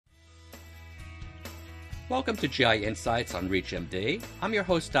Welcome to GI Insights on ReachMD. I'm your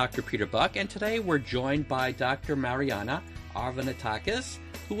host, Dr. Peter Buck, and today we're joined by Dr. Marianna Arvanitakis,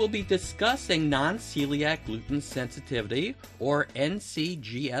 who will be discussing non-celiac gluten sensitivity, or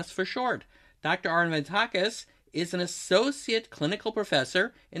NCGS for short. Dr. Arvanitakis is an associate clinical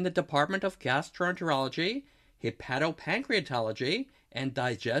professor in the Department of Gastroenterology, Hepatopancreatology, and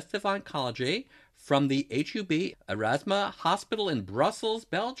Digestive Oncology from the HUB Erasme Hospital in Brussels,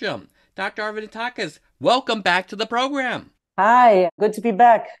 Belgium. Dr. Arvanitakis, welcome back to the program. Hi, good to be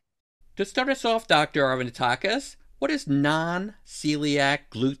back. To start us off, Dr. Arvanitakis, what is non-celiac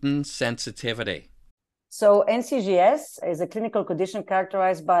gluten sensitivity? So NCGS is a clinical condition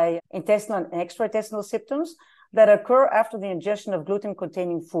characterized by intestinal and extraintestinal symptoms that occur after the ingestion of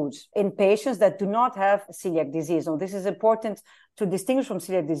gluten-containing foods in patients that do not have celiac disease. Now, this is important to distinguish from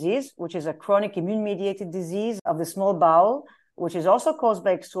celiac disease, which is a chronic immune-mediated disease of the small bowel, which is also caused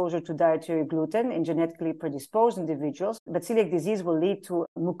by exposure to dietary gluten in genetically predisposed individuals. But celiac disease will lead to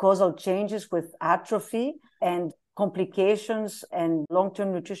mucosal changes with atrophy, and complications and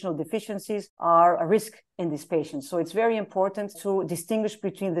long-term nutritional deficiencies are a risk in these patients. So it's very important to distinguish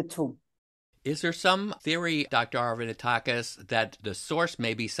between the two. Is there some theory, Dr. Arvanitakis, that the source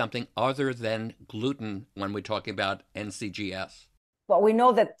may be something other than gluten when we're talking about NCGS? Well, we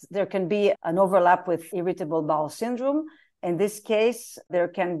know that there can be an overlap with irritable bowel syndrome. In this case, there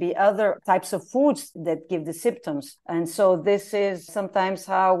can be other types of foods that give the symptoms. And so this is sometimes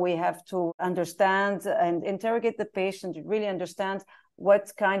how we have to understand and interrogate the patient to really understand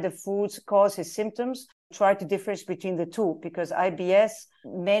what kind of foods cause his symptoms, try to differentiate between the two, because IBS,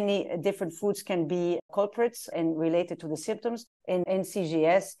 many different foods can be culprits and related to the symptoms. In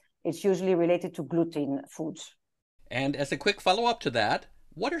NCGS, it's usually related to gluten foods. And as a quick follow-up to that,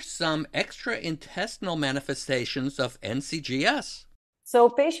 what are some extra-intestinal manifestations of NCGS? So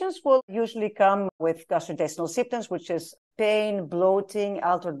patients will usually come with gastrointestinal symptoms, which is pain, bloating,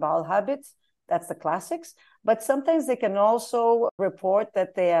 altered bowel habits. That's the classics. But sometimes they can also report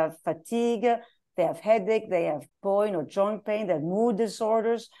that they have fatigue, they have headache, they have groin or joint pain, they have mood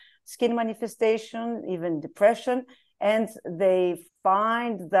disorders, skin manifestation, even depression. And they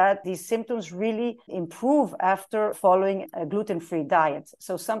find that these symptoms really improve after following a gluten-free diet.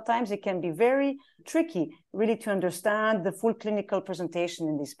 So sometimes it can be very tricky, really, to understand the full clinical presentation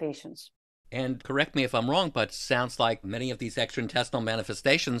in these patients. And correct me if I'm wrong, but sounds like many of these extraintestinal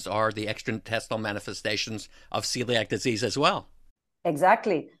manifestations are the extraintestinal manifestations of celiac disease as well.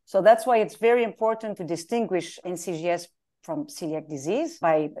 Exactly. So that's why it's very important to distinguish NCGS from celiac disease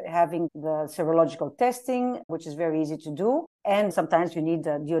by having the serological testing, which is very easy to do. And sometimes you need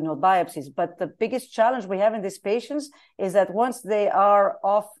duodenal biopsies. But the biggest challenge we have in these patients is that once they are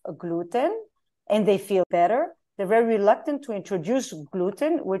off gluten and they feel better, they're very reluctant to introduce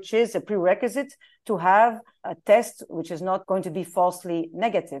gluten, which is a prerequisite to have a test which is not going to be falsely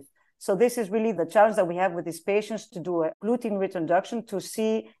negative. So this is really the challenge that we have with these patients, to do a gluten reintroduction to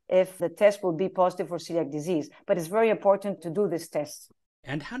see if the test will be positive for celiac disease. But it's very important to do this test.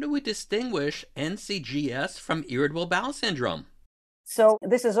 And how do we distinguish NCGS from irritable bowel syndrome? So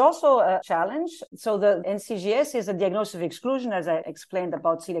this is also a challenge. So the NCGS is a diagnosis of exclusion, as I explained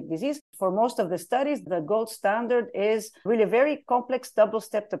about celiac disease. For most of the studies, the gold standard is really a very complex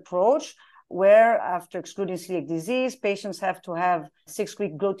double-stepped approach, where after excluding celiac disease, patients have to have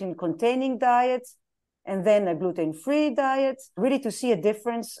 6-week gluten-containing diets and then a gluten-free diet, really to see a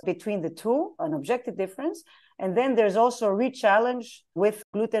difference between the two, an objective difference. And then there's also a re-challenge with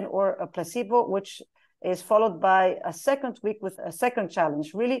gluten or a placebo, which is followed by a second week with a second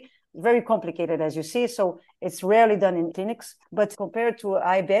challenge. Really very complicated, as you see. So it's rarely done in clinics. But compared to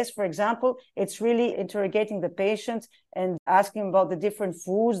IBS, for example, it's really interrogating the patient and asking about the different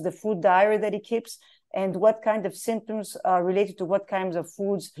foods, the food diary that he keeps, and what kind of symptoms are related to what kinds of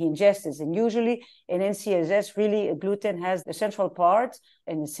foods he ingests. And usually in NCGS, really gluten has the central part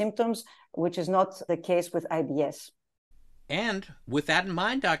in the symptoms, which is not the case with IBS. And with that in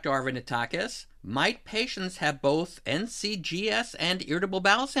mind, Dr. Arvanitakis, might patients have both NCGS and irritable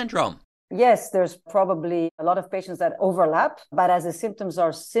bowel syndrome? Yes, there's probably a lot of patients that overlap, but as the symptoms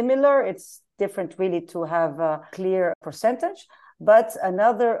are similar, it's different really to have a clear percentage. But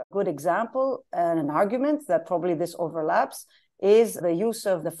another good example and an argument that probably this overlaps is the use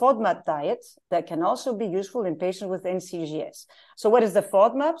of the FODMAP diet that can also be useful in patients with NCGS. So what is the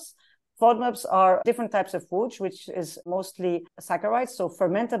FODMAPs? FODMAPs are different types of foods, which is mostly saccharides, so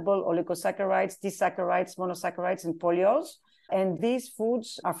fermentable oligosaccharides, disaccharides, monosaccharides, and polyols. And these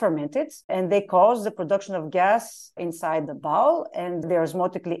foods are fermented, and they cause the production of gas inside the bowel, and they're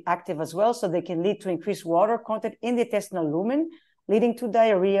osmotically active as well, so they can lead to increased water content in the intestinal lumen, leading to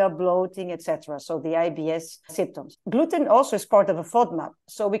diarrhea, bloating, etc. So the IBS symptoms. Gluten also is part of a FODMAP,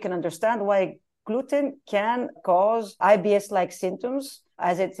 so we can understand why gluten can cause IBS-like symptoms,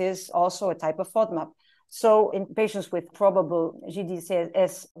 as it is also a type of FODMAP. So in patients with probable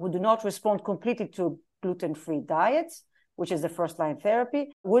GDCS who do not respond completely to gluten-free diets, which is the first-line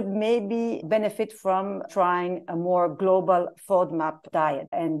therapy, would maybe benefit from trying a more global FODMAP diet.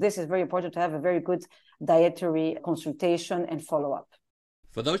 And this is very important to have a very good dietary consultation and follow-up.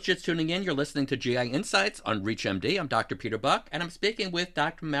 For those just tuning in, you're listening to GI Insights on ReachMD. I'm Dr. Peter Buck, and I'm speaking with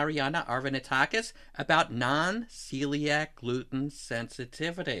Dr. Marianna Arvanitakis about non-celiac gluten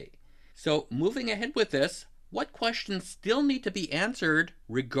sensitivity. So moving ahead with this, what questions still need to be answered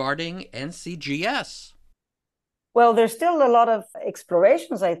regarding NCGS? Well, there's still a lot of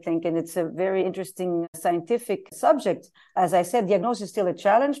explorations, I think, and it's a very interesting scientific subject. As I said, diagnosis is still a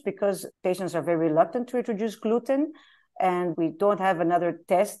challenge because patients are very reluctant to introduce gluten, and we don't have another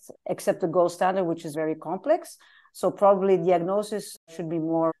test except the gold standard, which is very complex. So probably diagnosis should be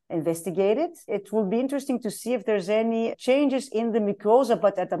more investigated. It will be interesting to see if there's any changes in the mucosa,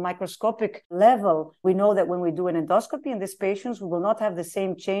 but at the microscopic level, we know that when we do an endoscopy in these patients, we will not have the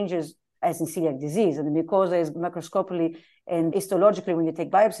same changes as in celiac disease. And the mucosa is microscopically and histologically, when you take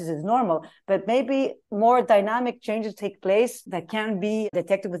biopsies, is normal. But maybe more dynamic changes take place that can be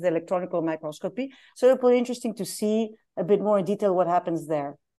detected with electron microscopy. So it will be interesting to see a bit more in detail what happens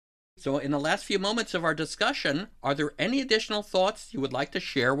there. So in the last few moments of our discussion, are there any additional thoughts you would like to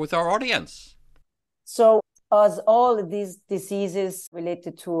share with our audience? So as all these diseases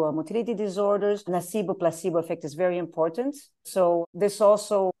related to motility disorders, nocebo-placebo effect is very important. So this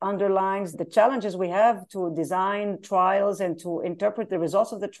also underlines the challenges we have to design trials and to interpret the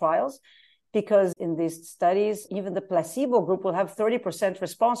results of the trials, because in these studies, even the placebo group will have 30%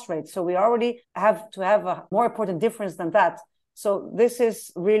 response rate. So we already have to have a more important difference than that. So this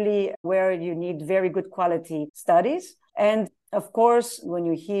is really where you need very good quality studies. And of course, when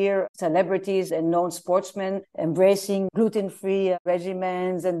you hear celebrities and known sportsmen embracing gluten-free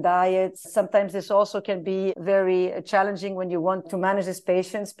regimens and diets, sometimes this also can be very challenging when you want to manage these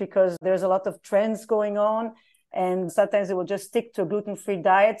patients, because there's a lot of trends going on. And sometimes they will just stick to gluten-free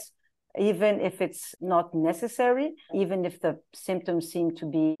diets, even if it's not necessary, even if the symptoms seem to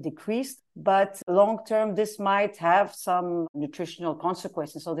be decreased. But long-term, this might have some nutritional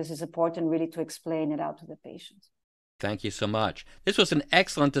consequences. So this is important really to explain it out to the patients. Thank you so much. This was an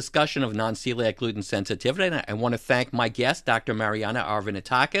excellent discussion of non-celiac gluten sensitivity, and I want to thank my guest, Dr. Marianna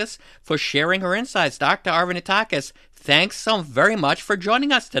Arvanitakis, for sharing her insights. Dr. Arvanitakis, thanks so very much for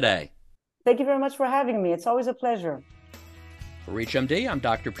joining us today. Thank you very much for having me. It's always a pleasure. For ReachMD, I'm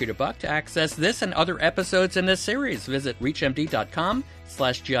Dr. Peter Buck. To access this and other episodes in this series, visit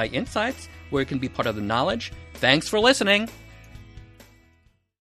reachmd.com/GI Insights, where you can be part of the knowledge. Thanks for listening.